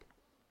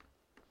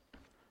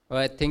All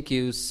right, thank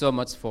you so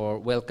much for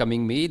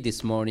welcoming me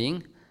this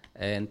morning,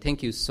 and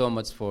thank you so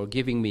much for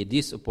giving me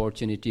this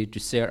opportunity to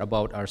share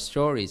about our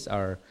stories,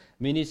 our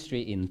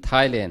ministry in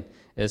Thailand.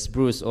 As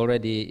Bruce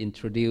already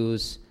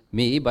introduced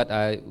me, but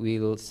I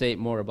will say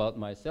more about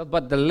myself.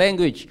 But the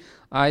language,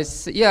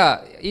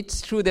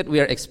 it's true that we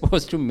are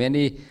exposed to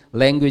many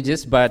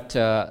languages, but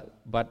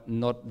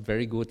not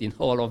very good in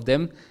all of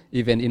them.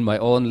 Even in my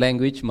own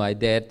language, my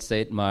dad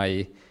said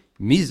my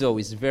Mizo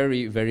is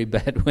very, very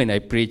bad when I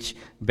preach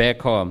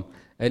back home.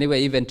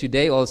 Anyway, even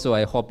today also,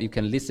 I hope you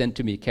can listen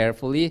to me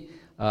carefully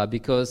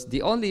because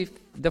the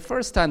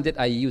first time that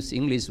I used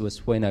English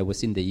was when I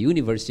was in the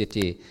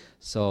university.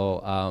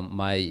 So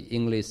my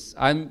English,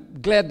 I'm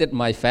glad that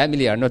my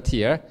family are not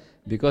here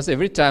because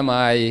every time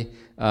I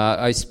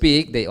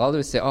speak, they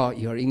always say, "Oh,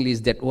 your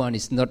English, that one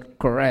is not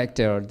correct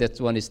or that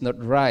one is not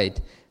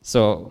right."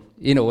 So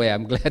in a way,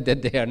 I'm glad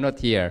that they are not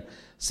here.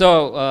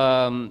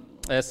 So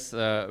as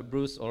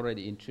Bruce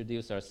already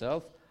introduced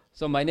herself,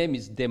 so my name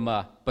is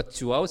Dema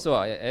Pachuao. So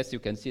as you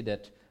can see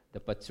that the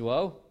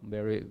Pachuao,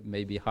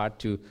 maybe hard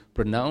to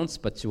pronounce,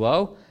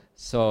 Pachuao.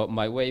 So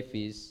my wife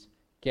is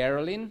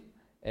Carolyn,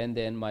 and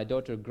then my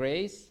daughter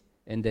Grace,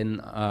 and then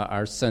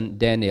our son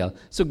Daniel.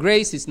 So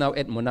Grace is now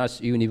at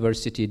Monash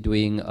University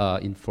doing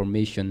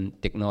information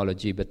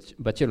technology,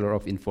 Bachelor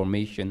of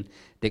Information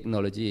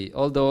Technology.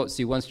 Although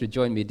she wants to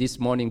join me this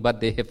morning, but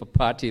they have a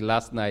party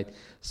last night,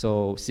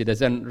 so she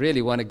doesn't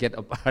really want to get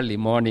up early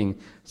morning.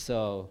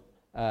 So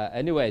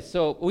anyway,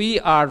 so we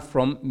are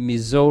from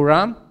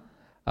Mizoram,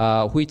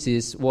 which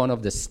is one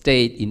of the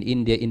state in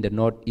India, in the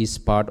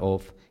northeast part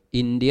of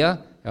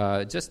India,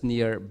 just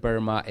near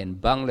Burma and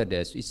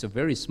Bangladesh. It's a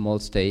very small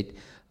state,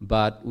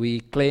 but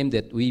we claim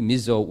that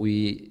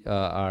we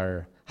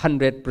are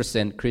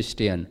 100%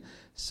 Christian.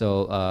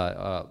 So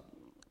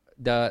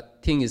the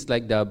thing is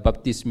like the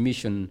Baptist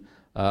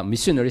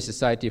Missionary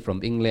Society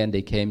from England,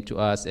 they came to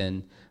us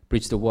and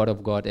preached the Word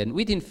of God. And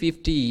within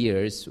 50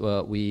 years,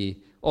 we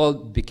all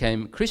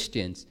became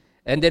Christians.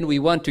 And then we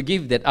want to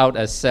give that out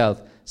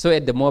ourselves. So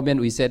at the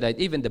moment, we said that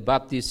even the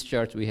Baptist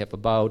church, we have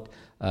about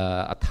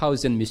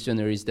 1,000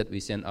 missionaries that we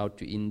send out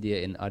to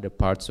India and other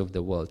parts of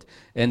the world.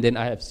 And then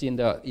I have seen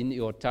in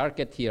your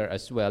target here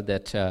as well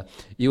that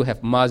you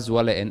have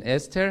Mazwala and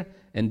Esther,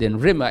 and then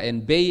Rima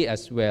and Bay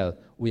as well.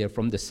 We are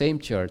from the same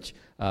church,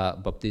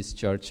 Baptist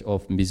Church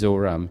of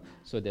Mizoram.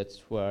 So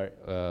that's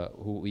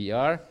who we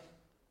are.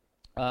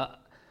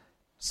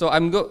 So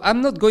I'm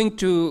not going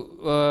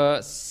to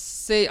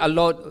say a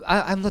lot.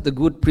 I'm not a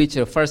good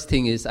preacher. First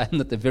thing is I'm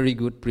not a very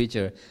good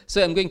preacher.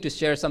 So I'm going to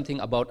share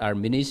something about our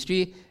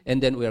ministry,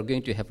 and then we are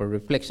going to have a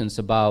reflections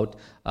about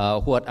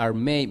what our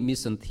main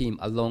mission theme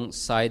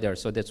alongside her.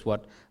 So that's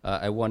what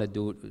I want to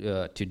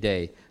do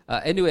today.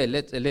 Anyway,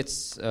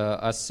 let's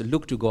us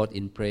look to God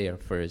in prayer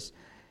first.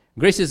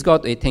 Gracious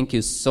God, I thank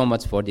you so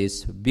much for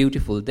this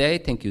beautiful day.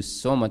 Thank you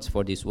so much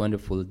for this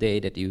wonderful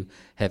day that you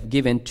have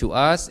given to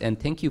us. And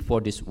thank you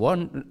for this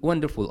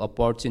wonderful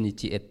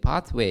opportunity at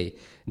Pathway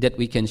that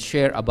we can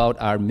share about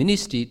our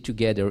ministry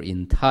together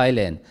in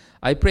Thailand.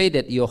 I pray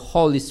that your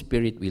Holy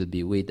Spirit will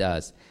be with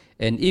us.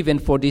 And even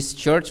for this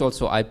church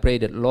also, I pray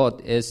that, Lord,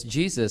 as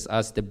Jesus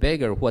asked the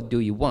beggar, what do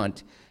you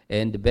want?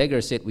 And the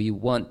beggar said, we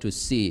want to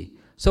see.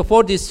 So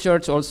for this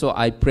church also,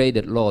 I pray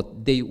that,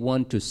 Lord, they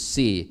want to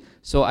see.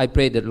 So I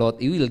pray that, Lord,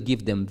 you will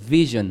give them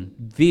vision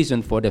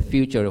for the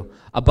future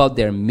about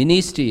their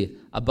ministry,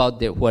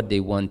 about what they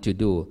want to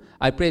do.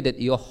 I pray that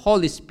your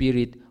Holy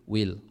Spirit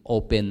will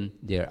open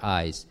their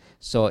eyes.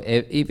 So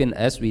even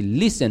as we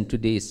listen to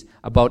this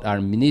about our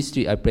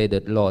ministry, I pray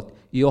that, Lord,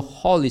 your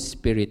Holy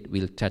Spirit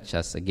will touch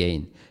us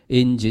again.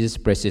 In Jesus'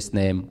 precious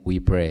name we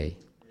pray.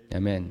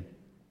 Amen.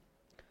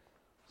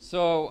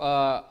 So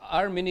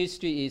our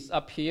ministry is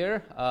up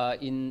here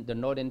in the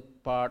northern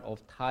part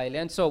of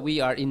Thailand. So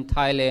we are in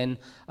Thailand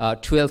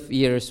 12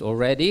 years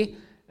already.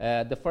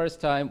 The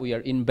first time we are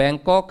in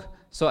Bangkok.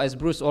 So as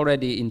Bruce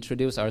already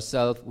introduced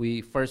ourselves,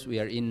 we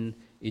are in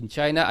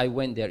China. I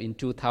went there in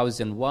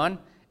 2001.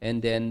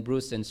 And then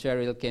Bruce and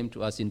Cheryl came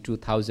to us in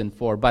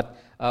 2004. But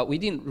we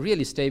didn't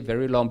really stay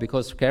very long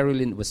because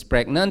Carolyn was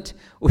pregnant.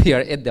 We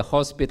are at the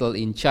hospital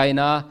in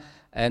China.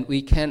 And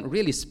we can't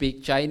really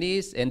speak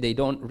Chinese, and they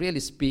don't really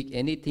speak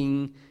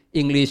anything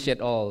English at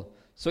all.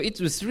 So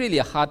it was really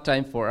a hard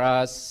time for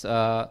us.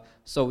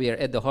 So we are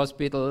at the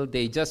hospital.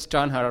 They just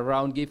turn her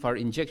around, give her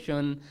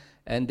injection,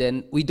 and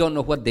then we don't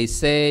know what they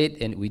said,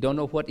 and we don't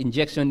know what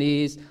injection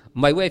is.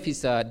 My wife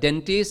is a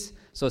dentist,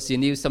 so she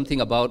knew something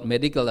about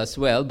medical as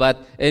well.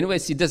 But anyway,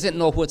 she doesn't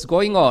know what's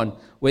going on,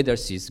 whether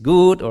she's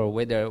good or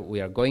whether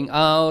we are going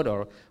out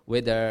or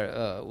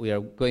whether we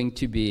are going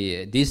to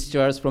be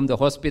discharged from the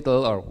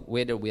hospital or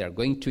whether we are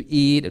going to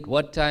eat at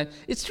what time.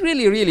 It's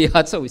really, really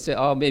hard. So we say,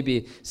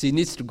 maybe she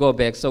needs to go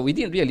back. So we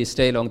didn't really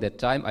stay long that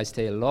time. I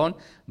stayed alone.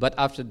 But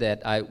after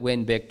that, I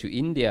went back to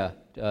India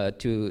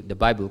to the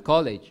Bible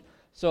college.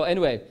 So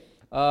anyway,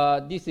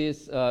 this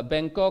is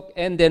Bangkok.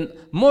 And then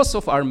most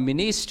of our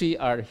ministry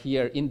are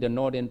here in the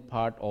northern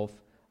part of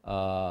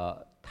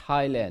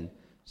Thailand.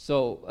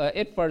 So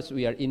at first,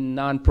 we are in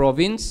Nan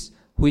province,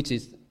 which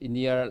is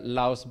near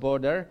Laos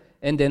border.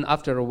 And then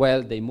after a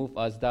while, they move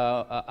us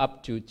down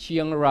up to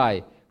Chiang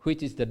Rai,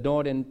 which is the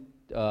northern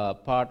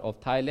part of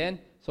Thailand.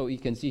 So you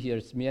can see here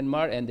is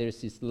Myanmar, and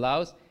there's this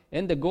Laos.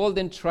 And the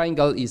Golden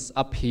Triangle is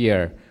up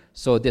here.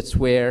 So that's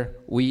where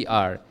we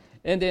are.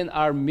 And then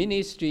our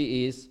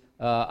ministry is,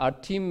 our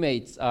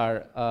teammates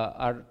are,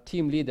 our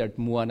team leader,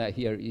 Muana,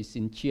 here is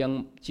in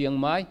Chiang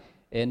Mai,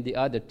 and the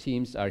other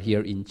teams are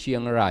here in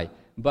Chiang Rai.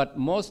 But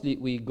mostly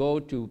we go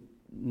to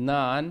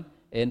Nan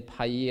and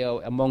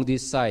Payeo among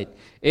this side.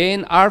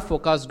 And our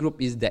focus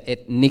group is the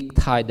ethnic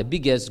Thai, the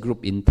biggest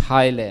group in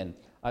Thailand.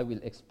 I will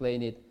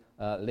explain it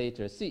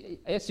later. See,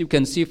 as you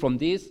can see from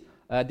this,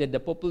 that the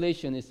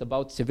population is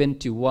about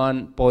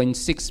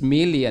 71.6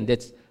 million.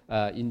 That's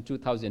in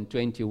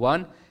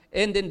 2021.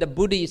 And then the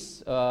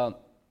Buddhists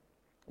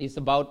is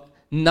about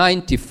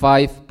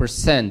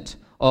 95%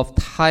 of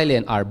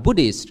Thailand are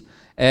Buddhist.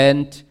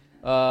 And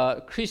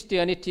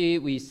Christianity,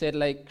 we said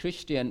like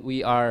Christian,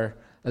 we are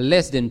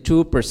less than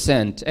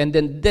 2%. And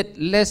then that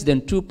less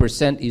than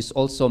 2% is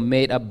also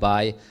made up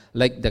by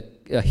like the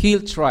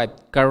hill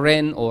tribe,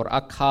 Karen or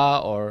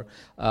Akha, or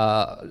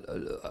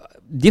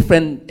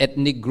different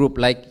ethnic group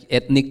like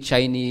ethnic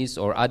Chinese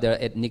or other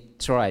ethnic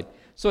tribe.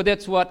 So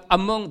that's what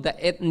among the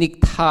ethnic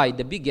Thai,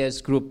 the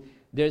biggest group,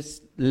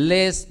 there's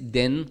less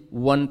than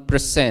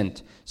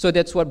 1%. So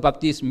that's what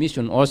Baptist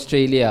Mission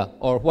Australia,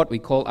 or what we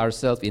call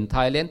ourselves in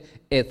Thailand,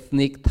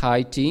 ethnic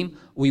Thai team.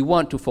 We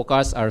want to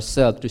focus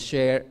ourselves to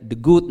share the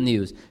good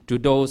news to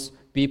those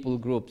people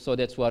groups. So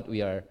that's what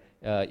we are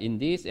in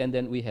this. And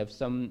then we have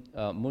some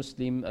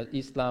Muslim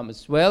Islam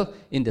as well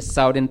in the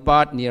southern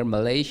part near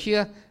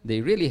Malaysia.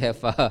 They really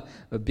have a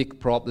big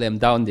problem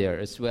down there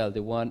as well.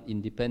 They want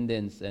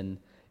independence. And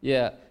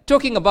yeah,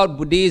 talking about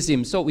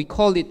Buddhism, so we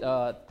call it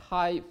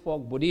Thai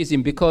folk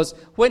Buddhism, because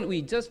when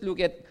we just look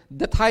at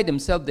the Thai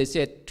themselves, they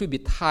said to be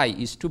Thai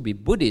is to be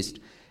Buddhist.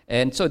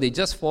 And so they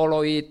just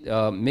follow it,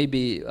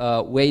 maybe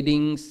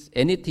weddings,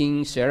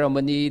 anything,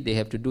 ceremony, they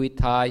have to do it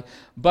Thai.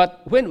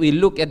 But when we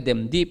look at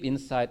them deep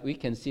inside, we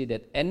can see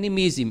that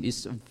animism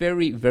is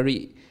very,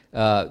 very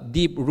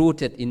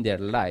deep-rooted in their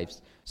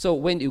lives. So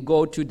when you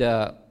go to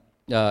the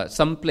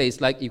some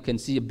place, like you can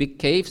see big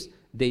caves,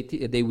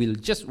 they will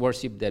just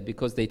worship that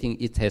because they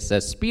think it has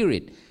a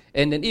spirit.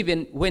 And then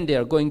even when they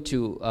are going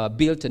to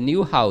build a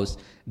new house,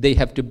 they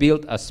have to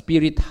build a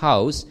spirit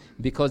house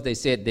because they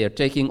said they are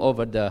taking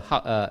over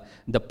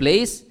the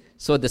place.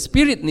 So the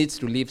spirit needs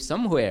to live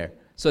somewhere.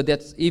 So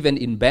that's even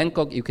in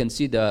Bangkok, you can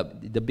see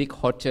the big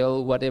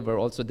hotel, whatever.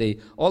 Also, they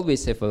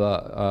always have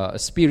a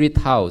spirit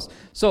house.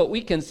 So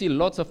we can see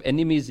lots of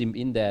animism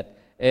in that.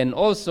 And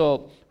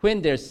also,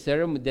 when there's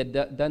ceremony,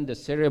 done the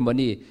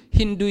ceremony,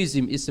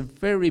 Hinduism is a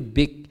very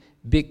big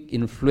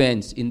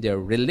influence in their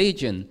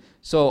religion.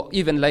 So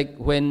even like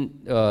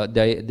when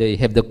they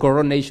have the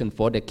coronation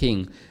for the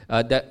king,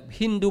 the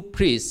Hindu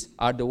priests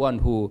are the one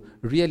who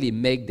really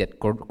make that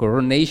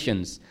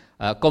coronations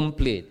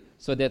complete.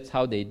 So that's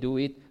how they do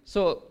it.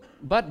 So,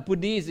 but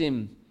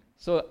Buddhism,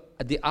 so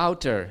the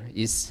outer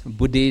is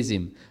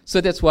Buddhism. So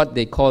that's what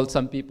they call,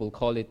 some people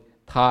call it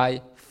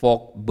Thai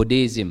folk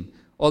Buddhism.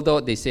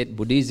 Although they said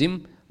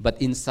Buddhism, but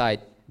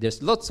inside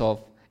there's lots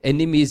of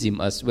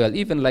animism as well.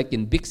 Even like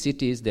in big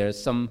cities,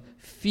 there's some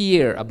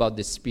fear about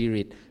the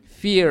spirit,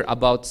 fear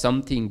about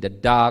something, the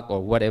dark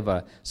or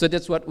whatever. So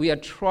that's what we are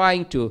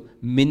trying to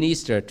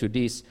minister to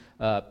these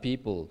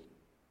people.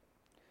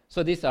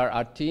 So these are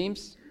our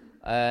teams.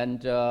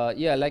 And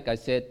yeah, like I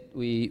said,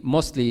 we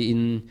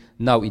mostly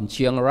now in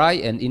Chiang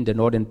Rai and in the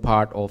northern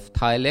part of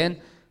Thailand.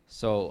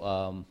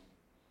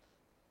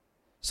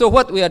 So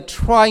what we are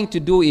trying to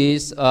do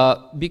is,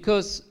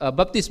 because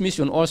Baptist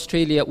Mission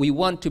Australia, we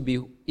want to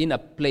be in a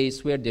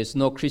place where there's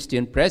no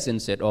Christian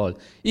presence at all.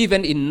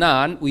 Even in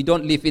Nan, we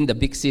don't live in the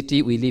big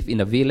city, we live in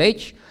a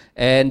village.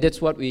 And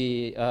that's what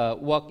we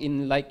work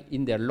in, like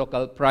in their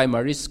local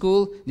primary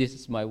school. This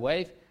is my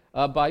wife.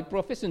 By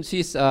profession,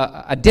 she's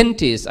a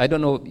dentist. I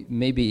don't know,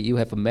 maybe you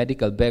have a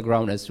medical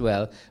background as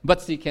well,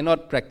 but she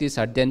cannot practice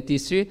her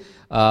dentistry.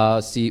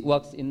 She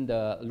works in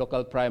the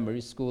local primary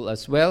school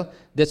as well.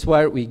 That's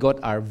why we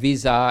got our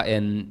visa,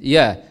 and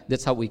yeah,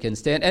 that's how we can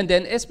stand. And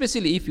then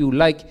especially if you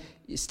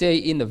stay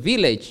in a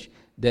village,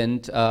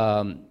 then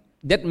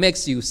that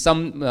makes you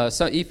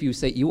so if you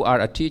say you are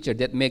a teacher,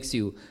 that makes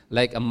you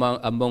like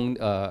among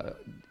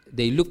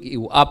they look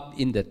you up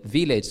in that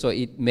village, so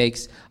it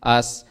makes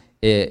us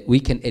we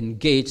can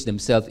engage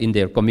themselves in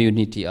their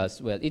community as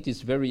well. It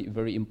is very,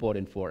 very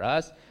important for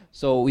us.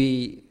 So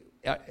we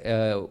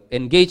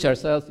engage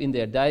ourselves in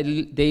their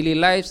daily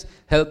lives,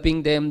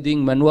 helping them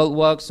doing manual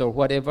works or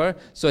whatever,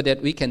 so that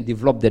we can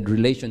develop that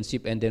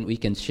relationship and then we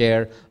can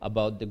share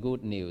about the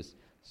good news.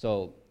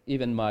 So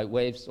even my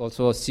wife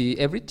also,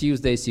 every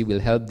Tuesday she will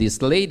help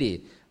this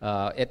lady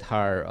at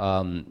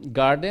her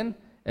garden,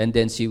 and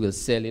then she will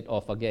sell it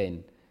off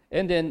again.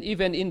 And then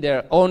even in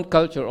their own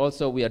culture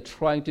also, we are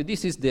trying to,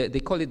 they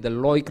call it the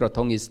Loi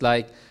Krathong. It's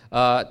like,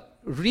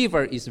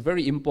 river is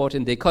very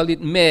important. They call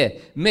it Me.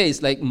 Me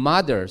is like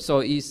mother. So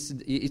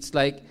it's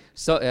like,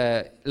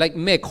 like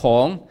Me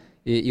Khong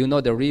You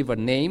know the river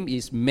name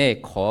is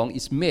Mekong.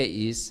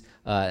 Me is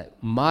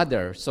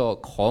mother, so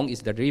Kong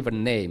is the river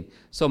name.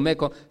 So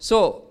Mekong.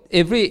 So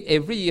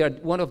every year,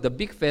 one of the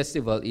big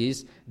festival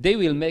is they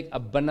will make a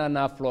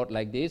banana float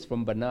like this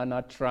from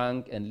banana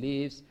trunk and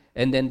leaves,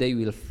 and then they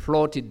will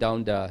float it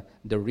down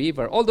the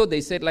river. Although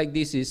they said like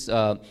this is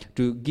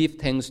to give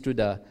thanks to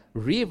the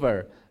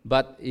river,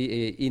 but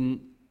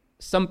in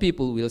some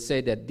people will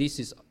say that this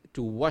is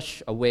to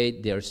wash away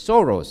their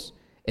sorrows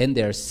and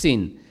their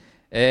sin.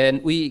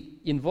 And we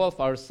involve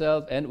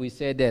ourselves and we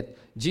say that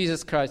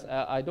Jesus Christ,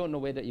 I don't know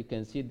whether you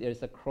can see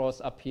there's a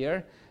cross up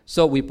here.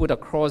 So we put a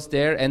cross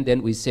there, and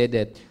then we say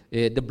that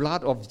the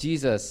blood of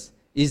Jesus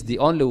is the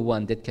only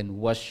one that can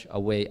wash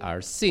away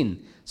our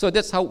sin. So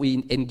that's how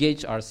we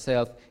engage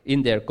ourselves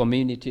in their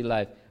community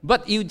life.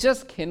 But you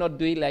just cannot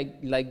do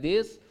it like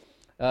this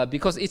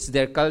because it's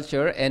their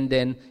culture. And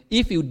then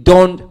if you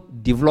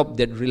don't develop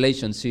that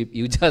relationship,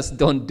 you just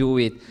don't do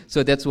it.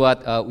 So that's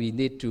what we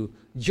need to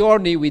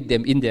journey with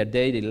them in their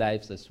daily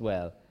lives as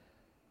well.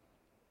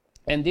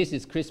 And this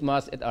is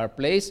Christmas at our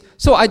place.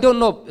 So I don't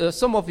know,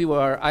 some of you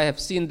I have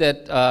seen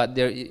that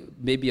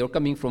maybe you're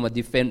coming from a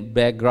different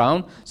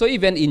background. So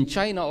even in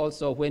China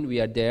also, when we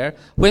are there,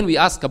 when we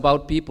ask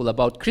about people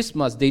about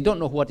Christmas, they don't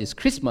know what is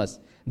Christmas.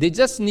 They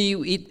just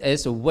knew it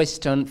as a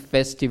Western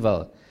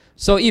festival.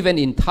 So even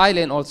in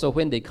Thailand also,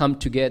 when they come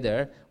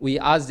together, we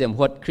ask them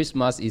what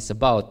Christmas is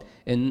about.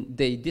 And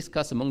they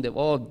discuss among them,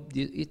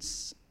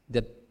 it's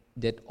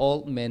that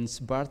old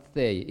man's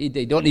birthday.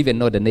 They don't even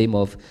know the name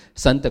of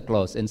Santa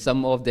Claus. And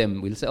some of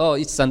them will say,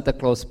 it's Santa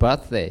Claus'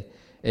 birthday.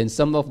 And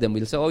some of them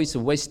will say, it's a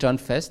Western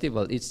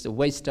festival. It's a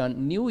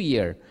Western New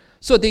Year.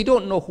 So they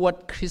don't know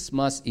what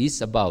Christmas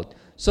is about.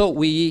 So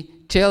we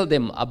tell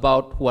them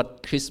about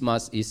what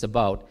Christmas is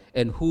about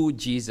and who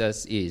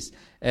Jesus is.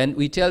 And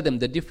we tell them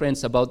the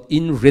difference about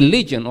in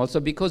religion also,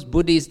 because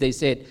Buddhists, they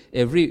said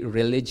every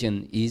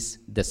religion is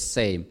the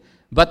same.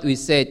 But we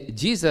said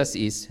Jesus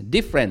is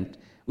different.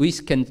 We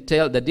can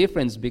tell the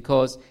difference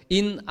because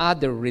in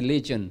other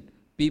religion,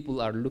 people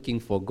are looking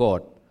for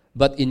God.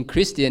 But in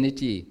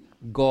Christianity,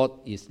 God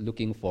is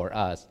looking for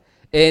us.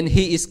 And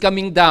He is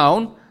coming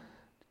down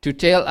to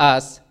tell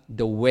us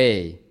the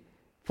way.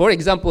 For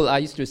example, I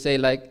used to say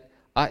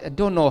I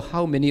don't know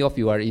how many of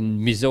you are in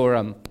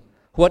Mizoram,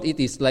 what it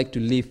is like to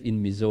live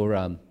in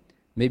Mizoram.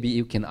 Maybe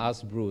you can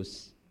ask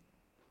Bruce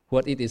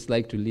what it is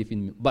like to live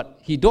in, but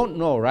he don't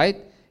know, right?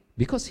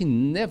 Because he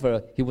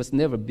was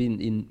never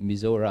been in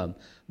Mizoram.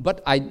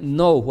 But I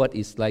know what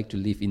it's like to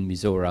live in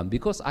Mizoram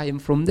because I am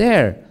from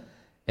there.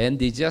 And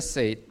they just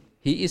say,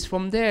 he is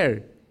from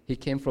there. He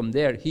came from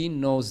there. He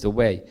knows the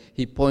way.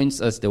 He points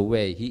us the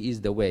way. He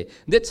is the way.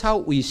 That's how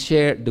we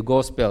share the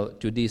gospel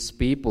to these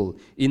people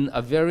in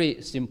a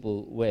very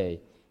simple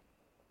way.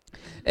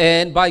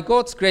 And by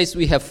God's grace,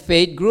 we have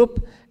faith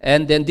group.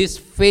 And then this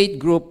faith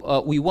group,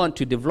 we want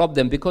to develop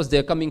them because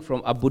they're coming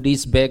from a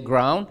Buddhist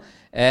background.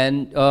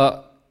 And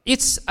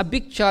it's a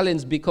big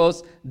challenge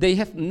because they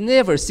have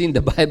never seen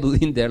the Bible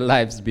in their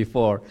lives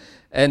before.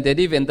 And then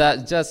even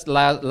that, just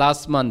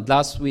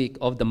last week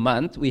of the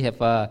month, we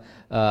have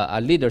a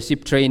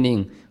leadership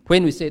training.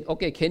 When we said,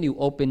 okay, can you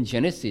open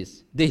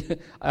Genesis?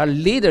 Our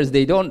leaders,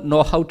 they don't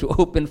know how to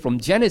open from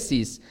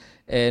Genesis.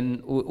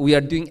 And we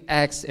are doing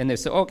Acts, and they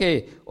say,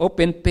 okay,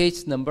 open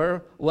page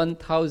number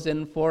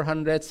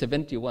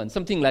 1471,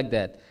 something like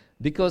that.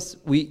 Because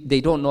they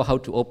don't know how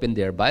to open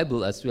their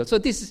Bible as well. So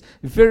this is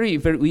very,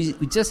 very, we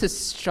just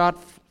start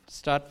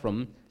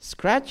from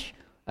scratch.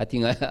 I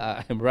think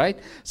I'm right.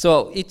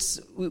 So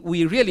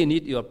we really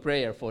need your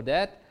prayer for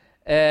that.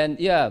 And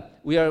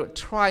we are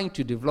trying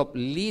to develop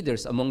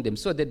leaders among them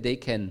so that they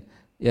can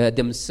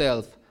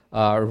themselves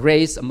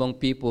raise among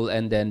people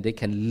and then they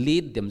can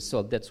lead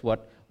themselves. That's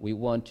what we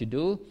want to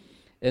do.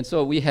 And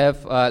so we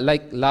have,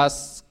 like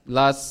last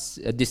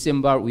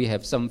December, we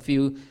have some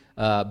few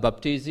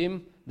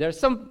baptism. There are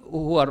some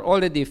who are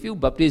already a few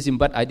baptism,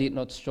 but I did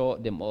not show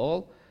them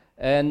all.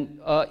 And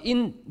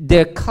in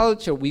their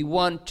culture, we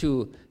want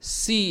to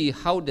see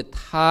how the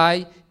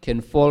Thai can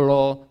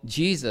follow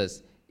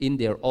Jesus in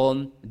their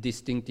own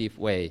distinctive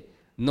way.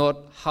 Not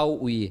how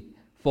we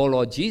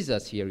follow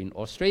Jesus here in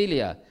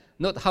Australia.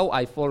 Not how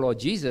I follow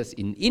Jesus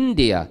in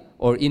India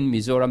or in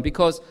Mizoram,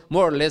 because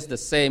more or less the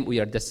same. We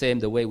are the same,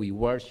 the way we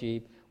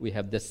worship. We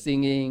have the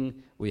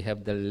singing, we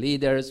have the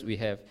leaders, we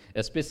have,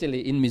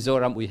 especially in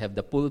Mizoram, we have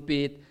the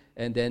pulpit.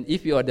 And then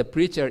if you are the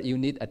preacher, you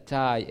need a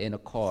tie and a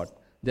cord.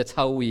 That's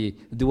how we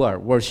do our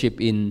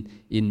worship in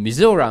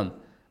Mizoram.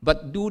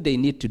 But do they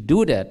need to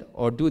do that,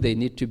 or do they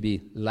need to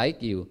be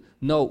like you?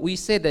 No, we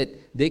say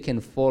that they can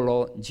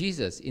follow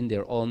Jesus in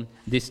their own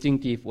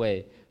distinctive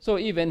way. So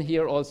even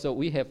here also,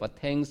 we have a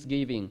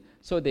Thanksgiving.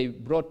 So they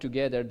brought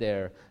together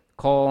their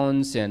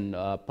corns and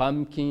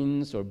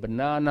pumpkins or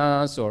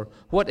bananas or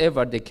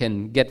whatever they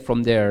can get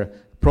from their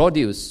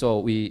produce. So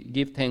we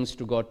give thanks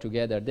to God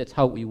together. That's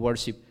how we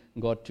worship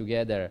God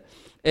together.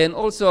 And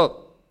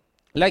also,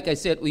 like I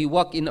said, we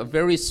work in a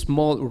very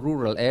small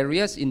rural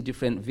areas in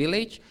different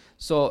village.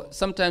 So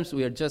sometimes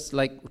we are just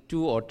like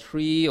 2 or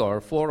 3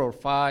 or 4 or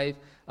 5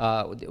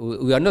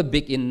 we are not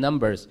big in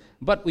numbers,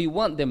 but we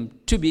want them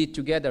to be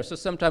together. So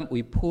sometimes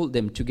we pull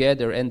them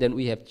together, and then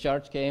we have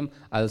church camp.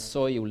 I'll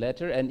show you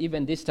later. And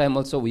even this time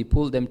also we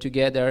pull them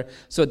together.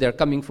 So they're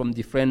coming from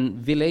different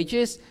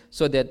villages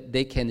so that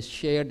they can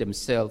share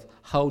themselves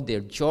how their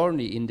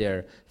journey in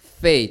their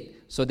faith,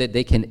 so that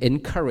they can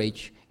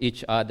encourage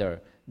each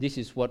other. This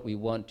is what we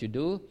want to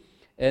do.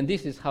 And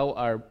this is how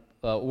our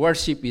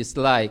worship is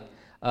like.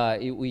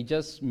 We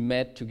just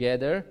met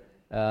together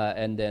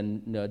and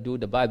then do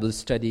the Bible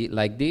study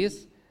like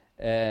this.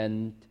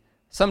 And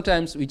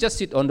sometimes we just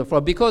sit on the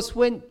floor, because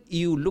when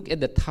you look at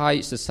the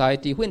Thai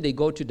society, when they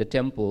go to the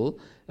temple,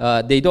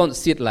 they don't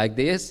sit like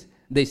this.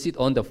 They sit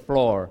on the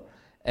floor.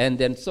 And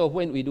then so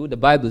when we do the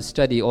Bible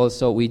study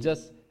also, we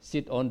just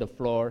sit on the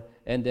floor,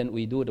 and then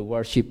we do the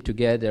worship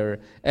together.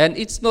 And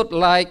it's not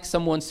like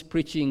someone's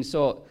preaching,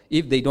 so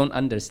if they don't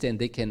understand,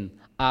 they can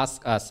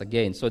ask us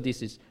again. So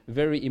this is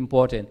very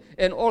important.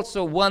 And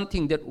also one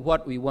thing that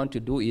what we want to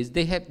do is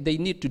they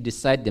need to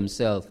decide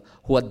themselves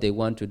what they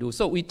want to do.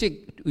 So we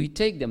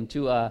take them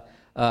to a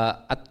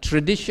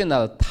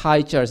traditional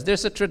Thai church.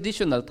 There's a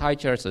traditional Thai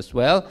church as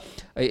well,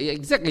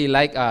 exactly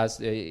like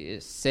us,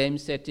 same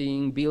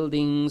setting,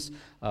 buildings,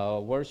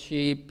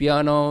 worship,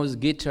 pianos,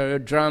 guitar,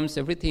 drums,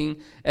 everything.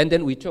 And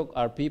then we took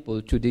our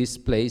people to this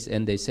place,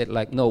 and they said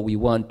like, no, we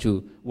want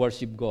to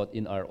worship God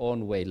in our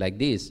own way like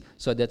this.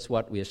 So that's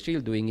what we are still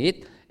doing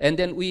it. And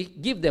then we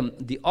give them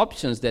the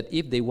options that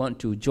if they want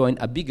to join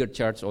a bigger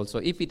church also,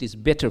 if it is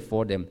better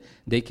for them,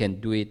 they can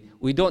do it.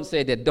 We don't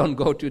say that don't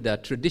go to the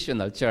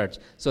traditional church.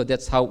 So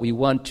that's how we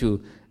want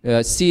to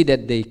see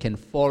that they can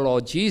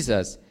follow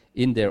Jesus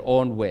in their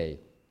own way.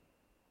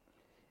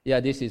 Yeah,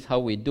 this is how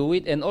we do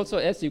it. And also,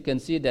 as you can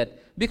see that,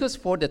 because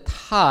for the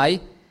Thai,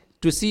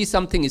 to see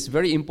something is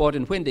very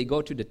important. When they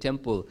go to the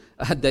temple,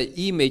 the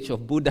image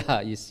of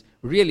Buddha is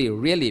really,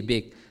 really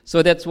big.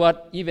 So that's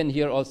what, even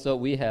here also,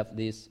 we have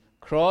this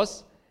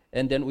cross,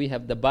 and then we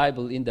have the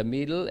Bible in the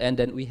middle, and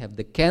then we have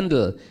the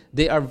candle.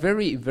 They are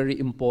very, very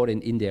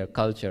important in their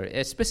culture.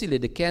 Especially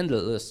the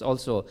candle is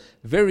also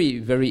very,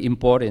 very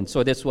important.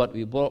 So that's what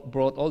we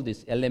brought all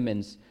these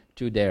elements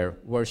to their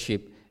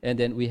worship. And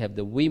then we have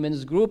the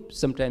women's group.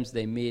 Sometimes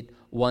they meet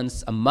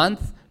once a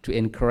month to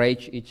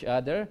encourage each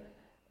other.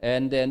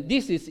 And then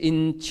this is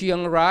in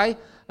Chiang Rai,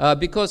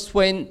 because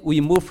when we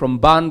moved from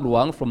Ban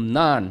Luang, from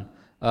Nan,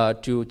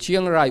 to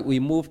Chiang Rai, we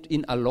moved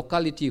in a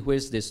locality where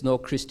there's no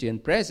Christian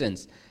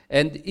presence.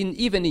 And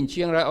even in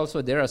Chiang Rai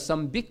also, there are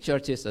some big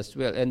churches as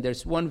well. And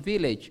there's one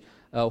village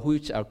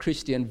which are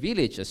Christian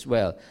village as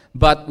well.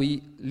 But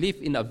we live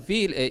in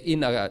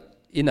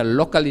a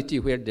locality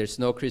where there's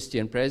no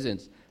Christian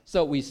presence.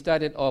 So we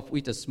started off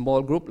with a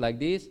small group like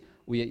this.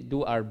 We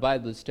do our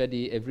Bible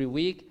study every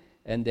week.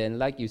 And then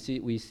like you see,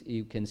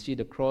 you can see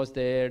the cross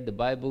there, the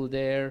Bible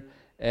there.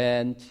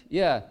 And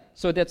yeah,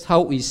 so that's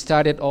how we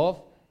started off.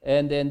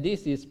 And then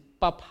this is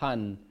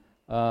Paphan.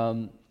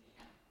 I'll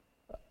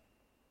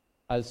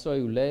show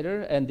you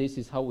later. And this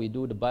is how we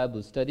do the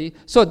Bible study.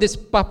 So this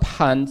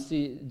Paphan,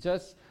 see,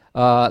 just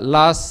on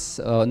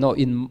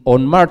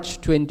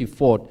March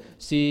 24th,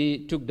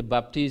 she took the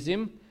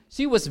baptism.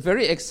 She was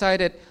very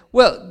excited.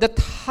 Well, the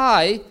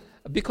Thai,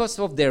 because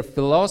of their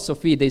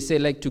philosophy, they say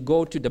like to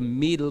go to the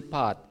middle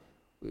part.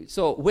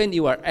 So when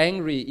you are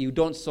angry, you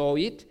don't show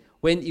it.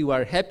 When you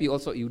are happy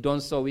also, you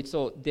don't show it.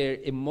 So their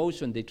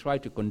emotion, they try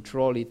to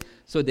control it.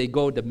 So they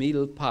go the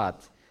middle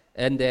part.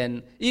 And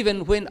then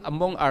even when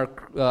among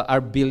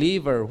our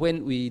believer,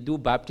 when we do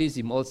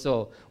baptism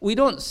also, we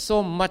don't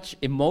show much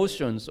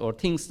emotions or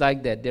things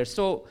like that. They're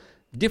so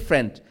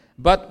different.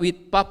 But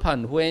with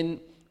Papan, when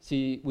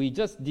we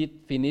just did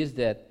finish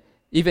that,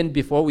 even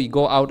before we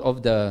go out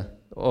of the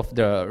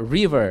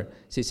river,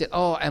 she said,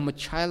 "Oh, I'm a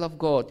child of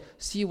God."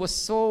 She was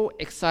so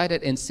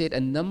excited and said a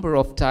number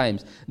of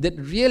times that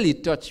really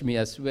touched me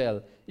as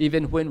well.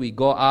 Even when we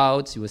go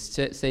out, she was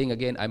saying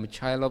again, "I'm a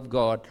child of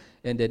God."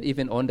 And then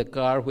even on the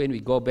car, when we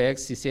go back,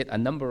 she said a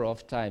number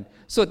of times.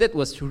 So that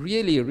was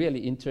really, really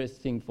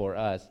interesting for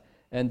us.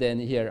 And then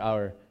here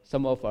are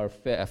some of our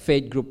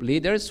faith group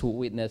leaders who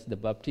witnessed the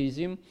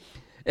baptism.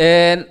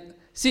 And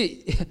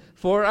see,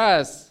 for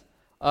us,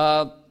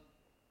 I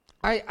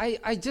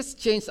just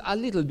changed a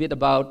little bit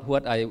about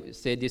what I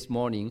said this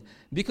morning,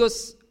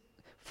 because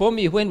for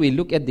me, when we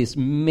look at this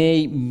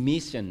May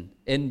mission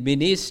and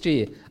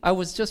ministry, I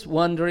was just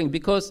wondering,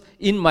 because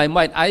in my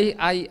mind,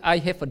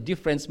 I have a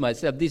difference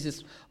myself. This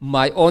is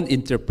my own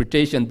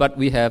interpretation, but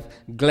we have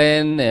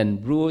Glenn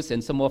and Bruce,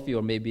 and some of you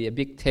are maybe a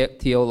big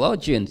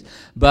theologians.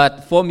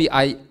 But for me,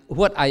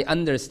 what I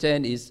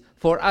understand is,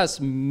 for us,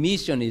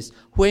 mission is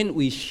when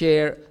we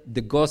share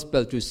the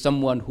gospel to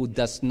someone who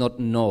does not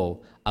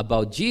know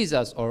about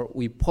Jesus, or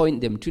we point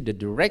them to the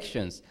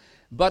directions.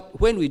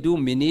 But when we do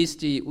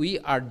ministry, we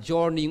are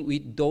joining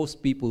with those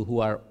people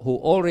who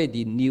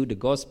already knew the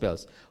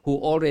gospels, who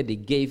already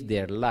gave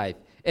their life.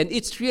 And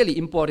it's really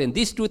important.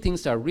 These two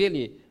things are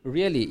really,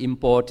 really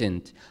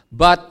important.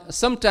 But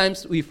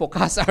sometimes we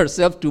focus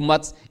ourselves too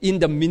much in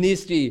the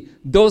ministry,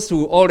 those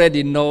who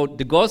already know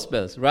the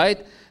gospels,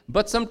 right?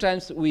 but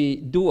sometimes we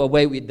do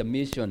away with the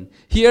mission.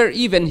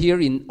 Even here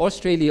in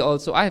Australia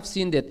also, I have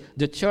seen that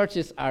the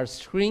churches are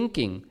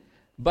shrinking,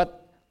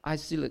 but I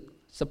still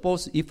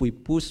suppose if we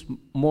push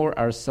more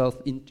ourselves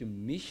into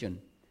mission,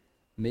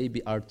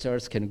 maybe our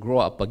church can grow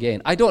up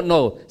again. I don't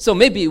know. So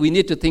maybe we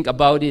need to think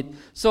about it.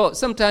 So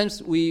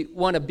sometimes we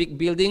want a big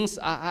buildings.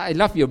 I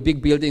love your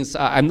big buildings.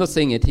 I'm not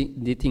saying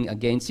anything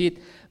against it.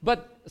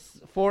 But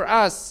for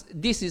us,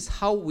 this is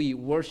how we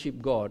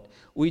worship God.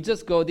 We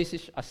just go, this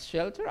is a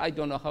shelter. I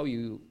don't know how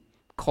you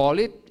call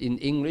it in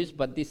English,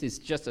 but this is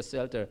just a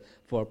shelter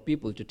for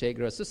people to take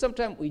rest. So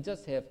sometimes we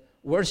just have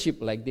worship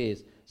like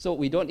this. So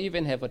we don't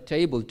even have a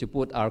table to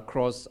put our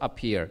cross up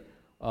here.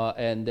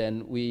 And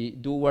then we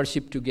do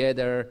worship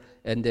together.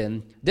 And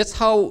then that's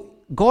how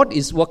God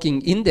is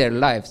working in their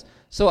lives.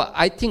 So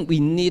I think we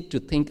need to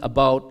think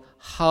about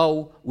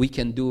how we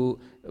can do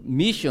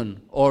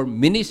mission or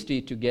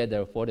ministry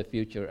together for the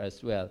future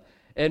as well.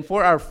 And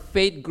for our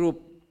faith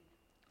group,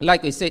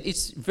 like I said,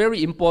 it's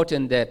very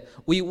important that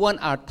we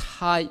want our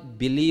Thai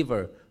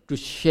believer to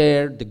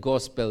share the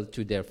gospel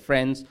to their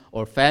friends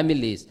or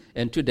families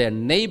and to their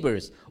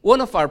neighbors.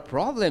 One of our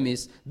problem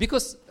is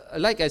because,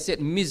 like I said,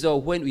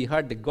 Mizo, when we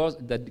heard the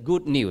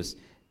good news,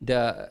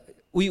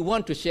 we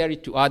want to share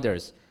it to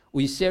others.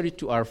 We share it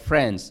to our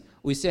friends.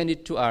 We send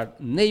it to our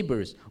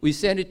neighbors. We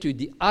send it to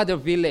the other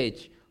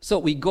village. So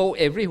we go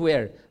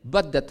everywhere.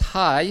 But the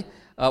Thai,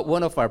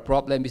 one of our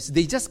problems is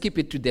they just keep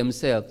it to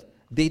themselves.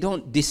 They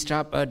don't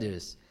disturb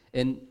others.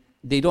 And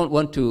they don't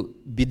want to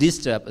be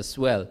disturbed as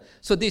well.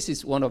 So this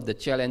is one of the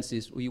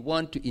challenges. We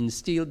want to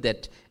instill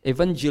that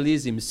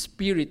evangelism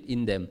spirit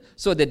in them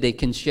so that they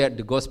can share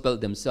the gospel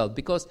themselves,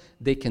 because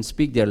they can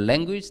speak their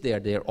language, they are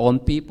their own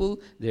people,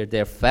 they're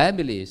their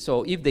family.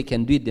 So if they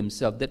can do it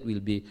themselves, that will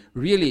be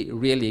really,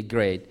 really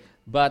great.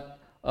 But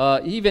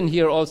even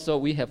here also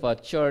we have a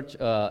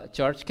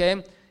church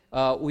camp.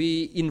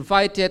 We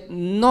invited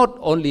not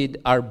only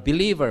our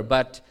believer,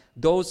 but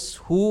those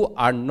who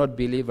are not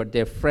believers,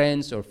 their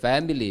friends or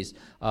families,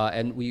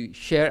 and we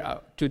share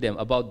to them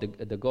about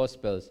the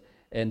Gospels.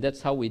 And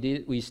that's how we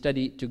did. We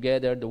study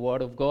together the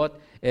Word of God,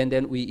 and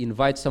then we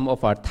invite some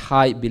of our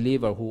Thai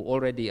believers who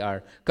already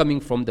are coming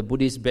from the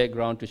Buddhist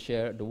background to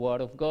share the Word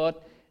of God.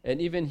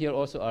 And even here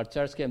also our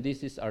church camp,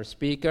 this is our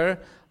speaker.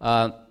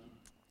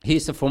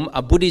 He's from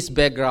a Buddhist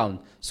background,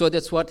 so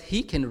that's what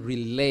he can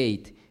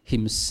relate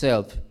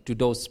himself to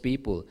those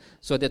people.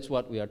 So that's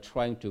what we are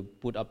trying to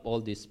put up all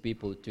these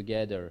people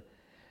together.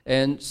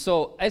 And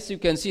so as you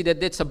can see,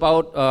 that's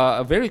about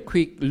a very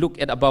quick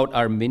look at about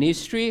our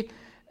ministry.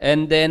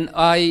 And then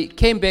I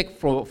came back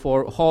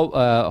for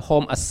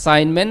home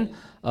assignment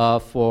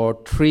for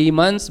 3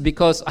 months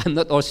because I'm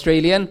not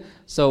Australian.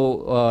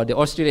 So the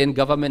Australian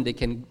government, they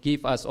can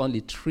give us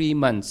only 3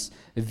 months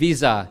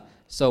visa.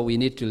 So we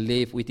need to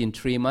leave within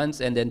 3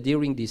 months, and then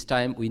during this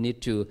time, we need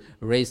to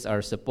raise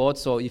our support.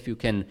 So if you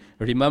can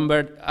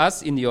remember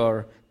us in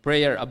your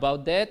prayer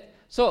about that.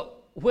 So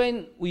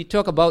when we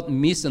talk about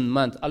Mission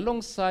Month,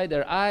 alongside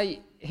there, I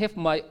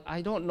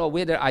don't know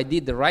whether I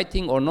did the right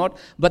thing or not,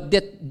 but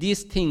that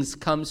these things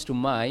comes to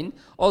mind.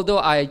 Although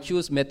I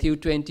choose Matthew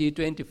 20,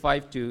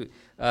 25 to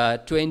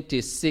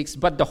 26,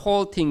 but the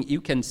whole thing,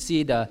 you can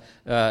see the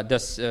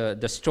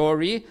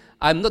story.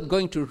 I'm not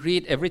going to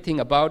read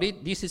everything about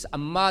it. This is a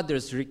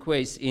mother's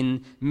request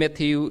in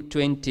Matthew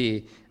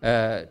 20.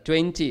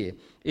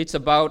 It's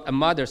about a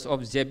mother's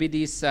of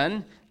Zebedee's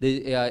son.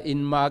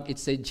 In Mark, it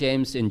says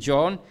James and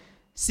John.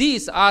 She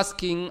is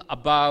asking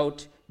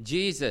about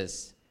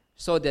Jesus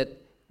so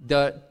that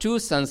the two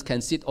sons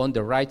can sit on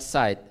the right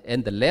side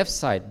and the left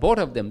side, both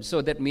of them.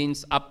 So that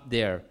means up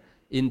there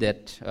in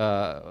that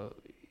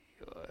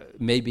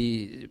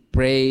maybe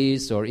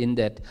praise or in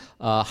that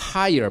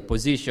higher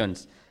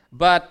positions.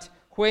 But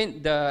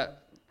when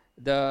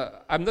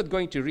I'm not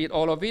going to read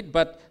all of it,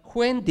 but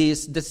when the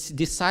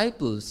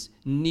disciples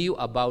knew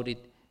about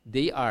it,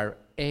 they are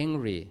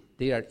angry,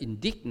 they are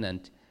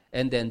indignant,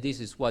 and then this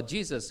is what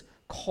Jesus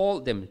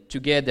called them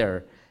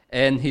together,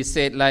 and he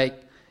said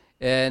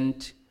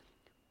and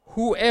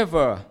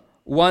whoever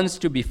wants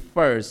to be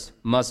first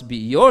must be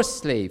your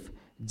slave,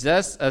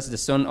 just as the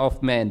Son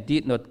of Man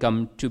did not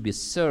come to be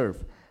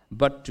served,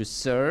 but to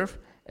serve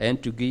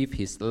and to give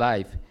his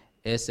life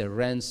as a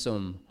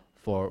ransom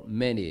for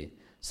many.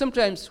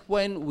 Sometimes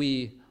when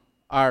we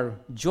are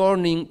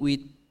journeying with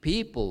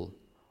people,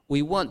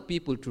 we want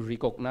people to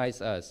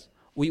recognize us.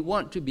 We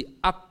want to be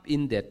up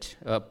in that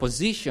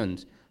position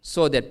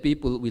so that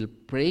people will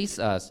praise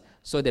us,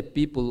 so that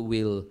people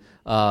will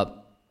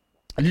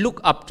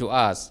look up to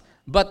us.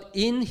 But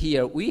in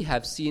here, we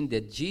have seen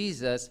that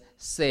Jesus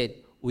said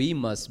we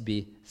must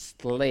be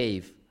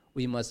slave,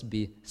 we must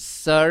be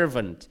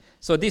servant.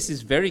 So this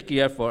is very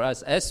clear for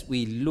us as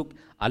we look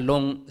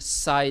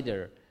alongside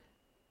her.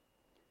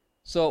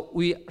 So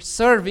we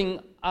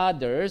serving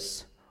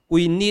others,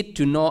 we need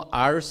to know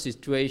our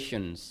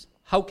situations.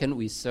 How can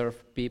we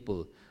serve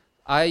people?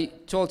 I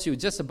told you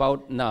just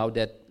about now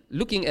that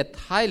looking at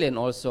Thailand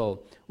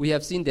also, we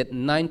have seen that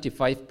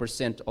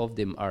 95% of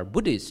them are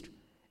Buddhist,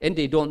 and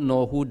they don't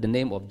know who the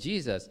name of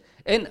Jesus.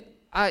 And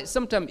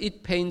sometimes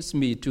it pains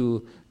me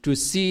to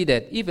see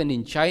that even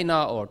in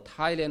China or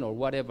Thailand or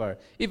whatever,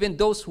 even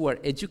those who are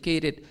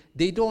educated,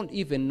 they don't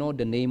even know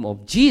the name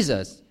of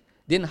Jesus.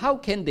 Then how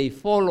can they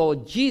follow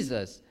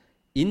Jesus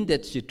in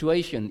that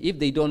situation if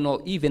they don't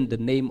know even the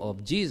name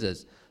of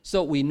Jesus?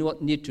 So we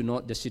need to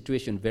know the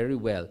situation very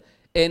well.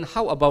 And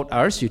how about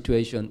our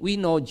situation? We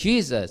know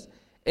Jesus,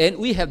 and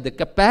we have the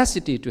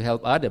capacity to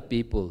help other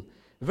people.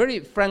 Very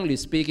frankly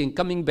speaking,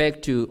 coming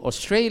back to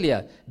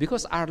Australia,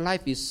 because our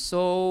life is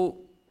so,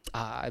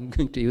 I'm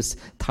going to use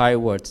Thai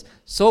words,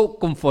 so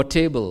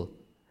comfortable.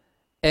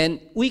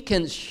 And we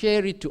can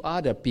share it to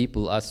other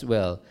people as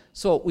well.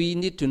 So we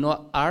need to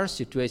know our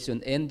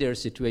situation and their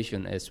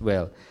situation as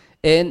well.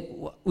 And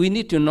we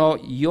need to know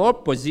your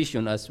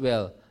position as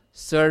well,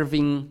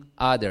 serving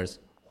others,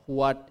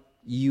 what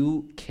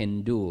you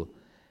can do.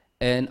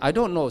 And I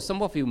don't know,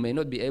 some of you may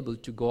not be able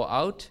to go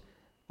out,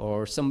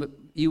 or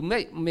you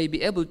may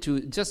be able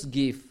to just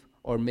give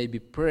or maybe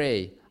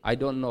pray. I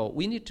don't know.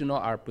 We need to know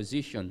our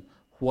position,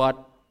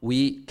 what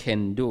we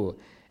can do.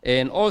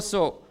 And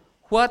also,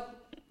 what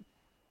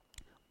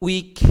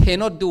we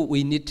cannot do,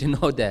 we need to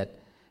know that.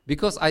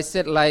 Because I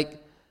said,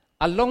 like,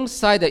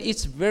 alongside that,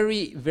 it's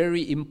very,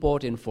 very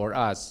important for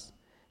us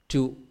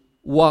to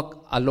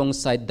walk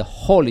alongside the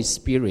Holy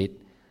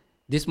Spirit.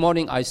 This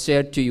morning I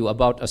shared to you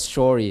about a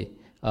story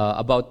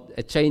about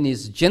a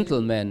Chinese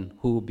gentleman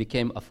who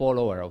became a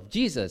follower of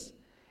Jesus.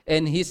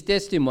 And his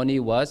testimony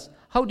was,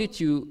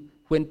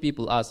 when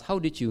people asked, how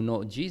did you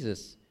know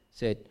Jesus?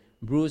 Said,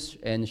 Bruce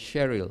and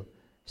Cheryl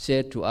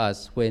said to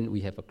us when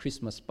we have a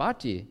Christmas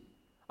party.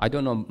 I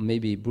don't know,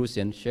 maybe Bruce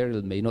and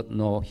Cheryl may not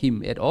know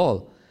him at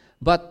all.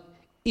 But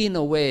in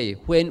a way,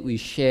 when we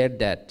share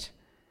that,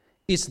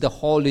 it's the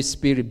Holy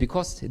Spirit,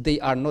 because they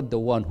are not the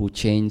one who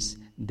changed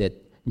that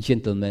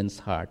gentleman's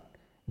heart.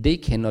 They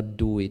cannot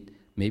do it.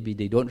 Maybe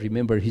they don't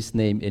remember his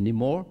name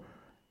anymore.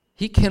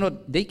 They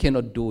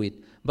cannot do it.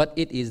 But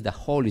it is the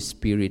Holy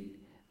Spirit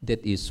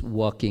that is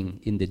working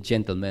in the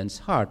gentleman's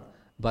heart.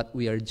 But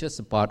we are just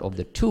a part of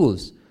the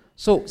tools.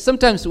 So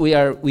sometimes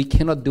we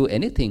cannot do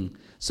anything.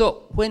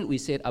 So when we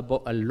said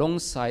about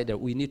alongside that,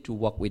 we need to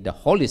walk with the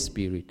Holy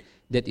Spirit.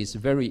 That is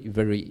very,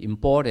 very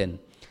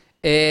important.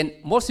 And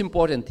most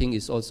important thing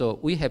is also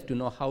we have to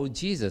know how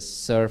Jesus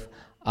served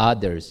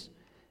others.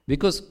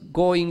 Because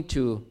going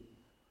to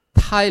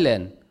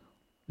Thailand,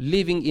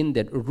 living in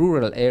the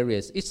rural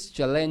areas, it's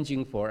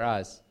challenging for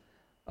us.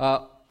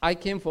 I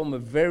came from a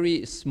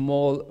very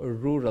small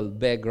rural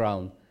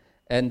background.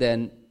 And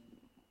then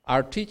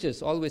our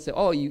teachers always say,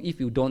 if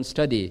you don't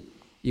study,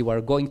 you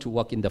are going to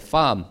work in the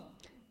farm.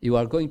 You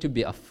are going to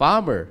be a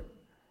farmer.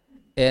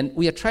 And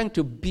we are trying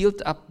to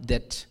build up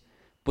that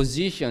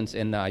positions.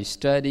 And I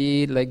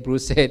studied, like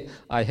Bruce said,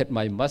 I had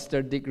my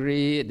master's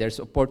degree. There's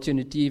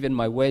opportunity. Even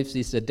my wife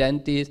is a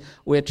dentist.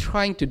 We're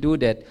trying to do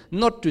that.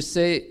 Not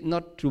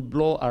to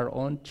blow our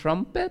own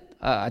trumpet.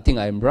 I think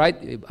I'm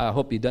right. I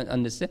hope you don't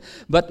understand.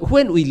 But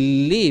when we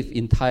live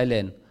in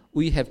Thailand,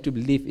 we have to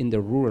live in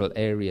the rural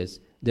areas.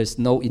 There's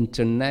no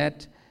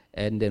internet.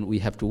 And then we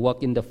have to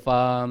work in the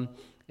farm.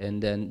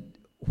 And then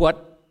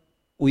what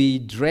we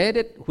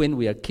dreaded when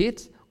we are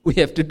kids, we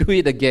have to do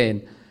it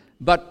again.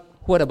 But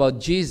what about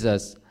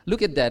Jesus?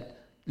 Look at that.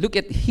 Look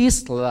at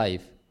his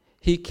life.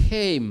 He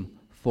came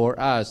for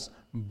us,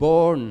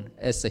 born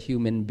as a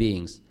human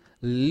beings,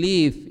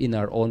 live in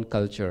our own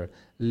culture,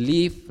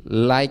 live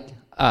like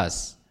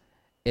us,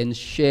 and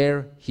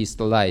share his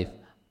life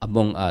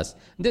among us.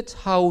 That's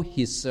how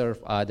he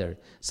served others.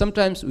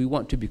 Sometimes we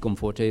want to be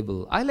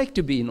comfortable. I like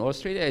to be in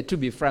Australia. To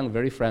be frank,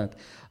 very frank,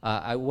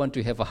 I want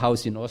to have a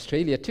house in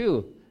Australia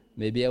too.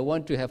 Maybe I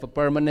want to have a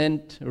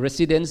permanent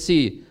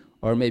residency,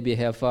 or maybe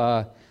have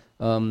a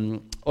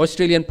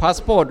Australian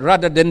passport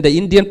rather than the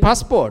Indian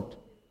passport.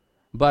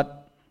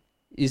 But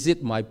is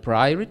it my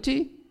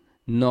priority?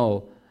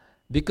 No,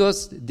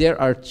 because there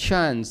are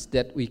chances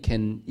that we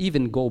can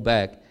even go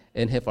back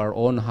and have our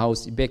own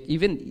house back,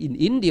 even in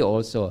India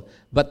also.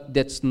 But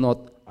that's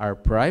not our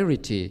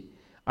priority.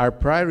 Our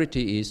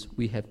priority is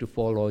we have to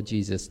follow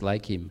Jesus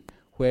like him.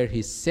 Where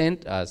he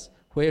sent us,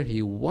 where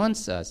he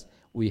wants us,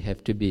 we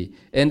have to be.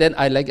 And then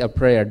I like a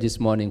prayer this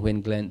morning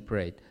when Glenn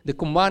prayed. The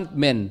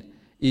commandment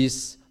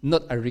is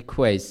not a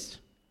request,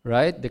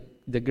 right?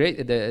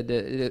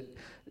 The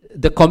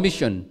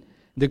commission,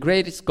 the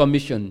greatest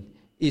commission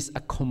is a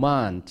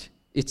command.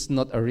 It's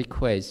not a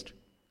request.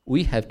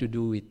 We have to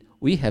do it.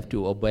 We have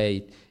to obey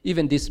it.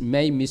 Even this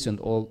May mission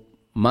all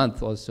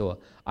month also,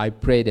 I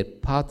pray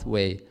that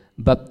Pathway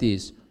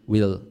Baptist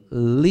will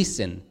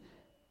listen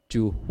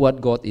to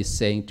what God is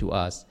saying to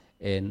us,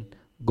 and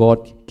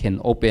God can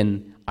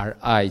open our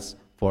eyes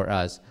for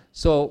us.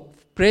 So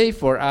pray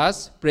for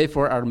us, pray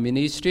for our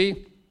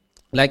ministry.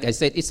 Like I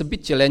said, it's a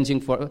bit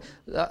challenging for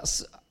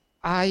us.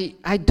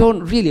 I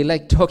don't really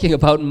like talking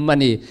about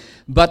money,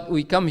 but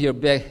we come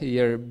back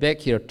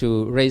here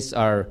to raise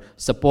our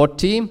support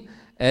team.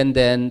 And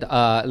then,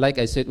 like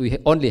I said, we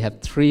only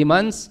have 3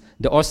 months.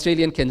 The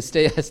Australian can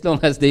stay as long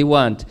as they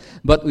want.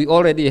 But we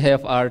already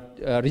have our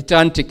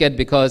return ticket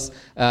because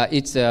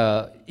it's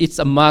it's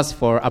a must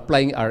for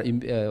applying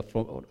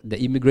for the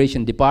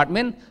immigration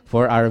department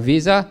for our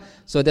visa.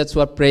 So that's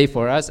what pray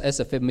for us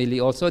as a family.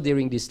 Also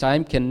during this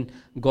time,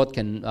 God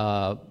can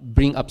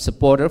bring up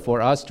supporter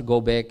for us to go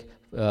back,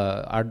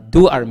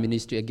 do our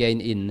ministry again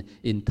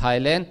in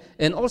Thailand,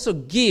 and also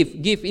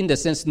give in the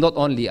sense not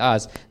only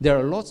us. There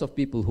are lots of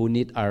people who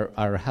need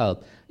our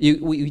help.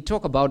 We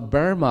talk about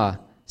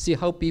Burma. See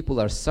how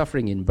people are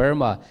suffering in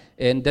Burma,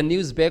 and the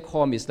news back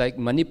home is like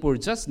Manipur,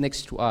 just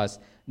next to us.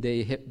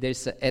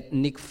 There's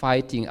ethnic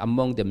fighting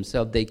among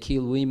themselves. They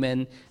kill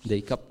women, they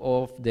cut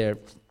off their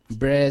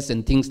breasts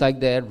and things like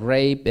that,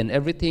 rape and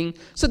everything.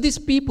 So these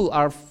people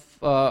are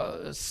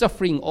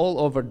suffering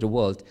all over the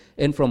world.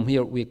 And from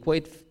here, we're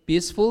quite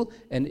peaceful,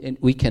 and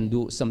we can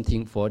do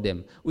something for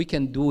them. We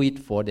can do it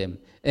for them.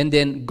 And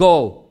then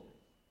go.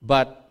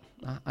 But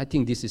I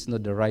think this is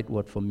not the right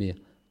word for me.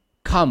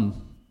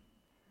 Come.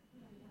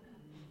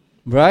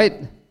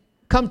 Right?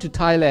 Come to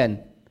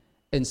Thailand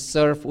and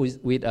serve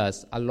with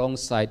us,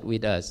 alongside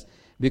with us.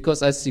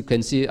 Because as you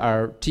can see,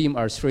 our team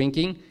are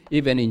shrinking.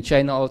 Even in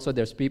China also,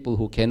 there's people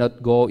who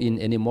cannot go in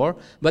anymore.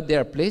 But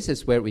there are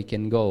places where we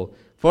can go.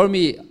 For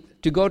me,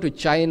 to go to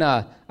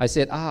China, I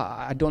said,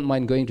 I don't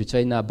mind going to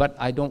China, but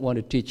I don't want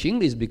to teach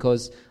English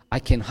because I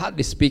can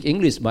hardly speak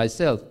English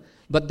myself.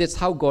 But that's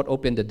how God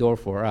opened the door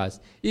for us.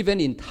 Even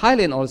in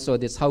Thailand also,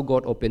 that's how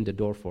God opened the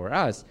door for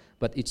us.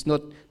 But it's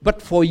not.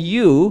 But for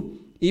you,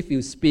 if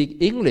you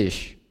speak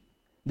English,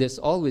 there's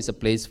always a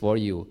place for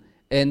you.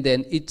 And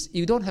then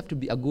you don't have to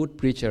be a good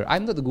preacher.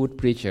 I'm not a good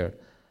preacher.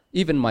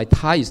 Even my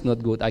Thai is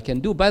not good. I can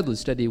do Bible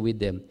study with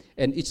them.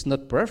 And it's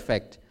not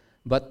perfect.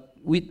 But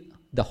with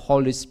the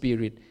Holy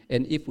Spirit,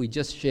 and if we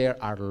just share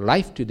our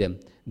life to them,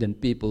 then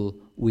people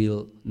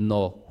will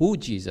know who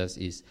Jesus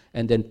is.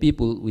 And then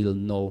people will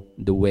know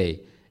the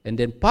way. And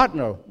then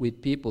partner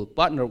with people,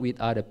 partner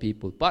with other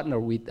people, partner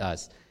with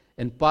us,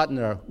 and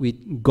partner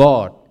with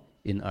God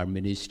in our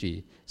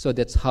ministry. So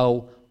that's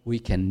how we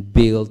can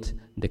build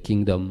the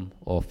kingdom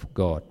of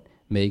God.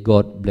 May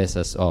God bless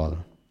us all.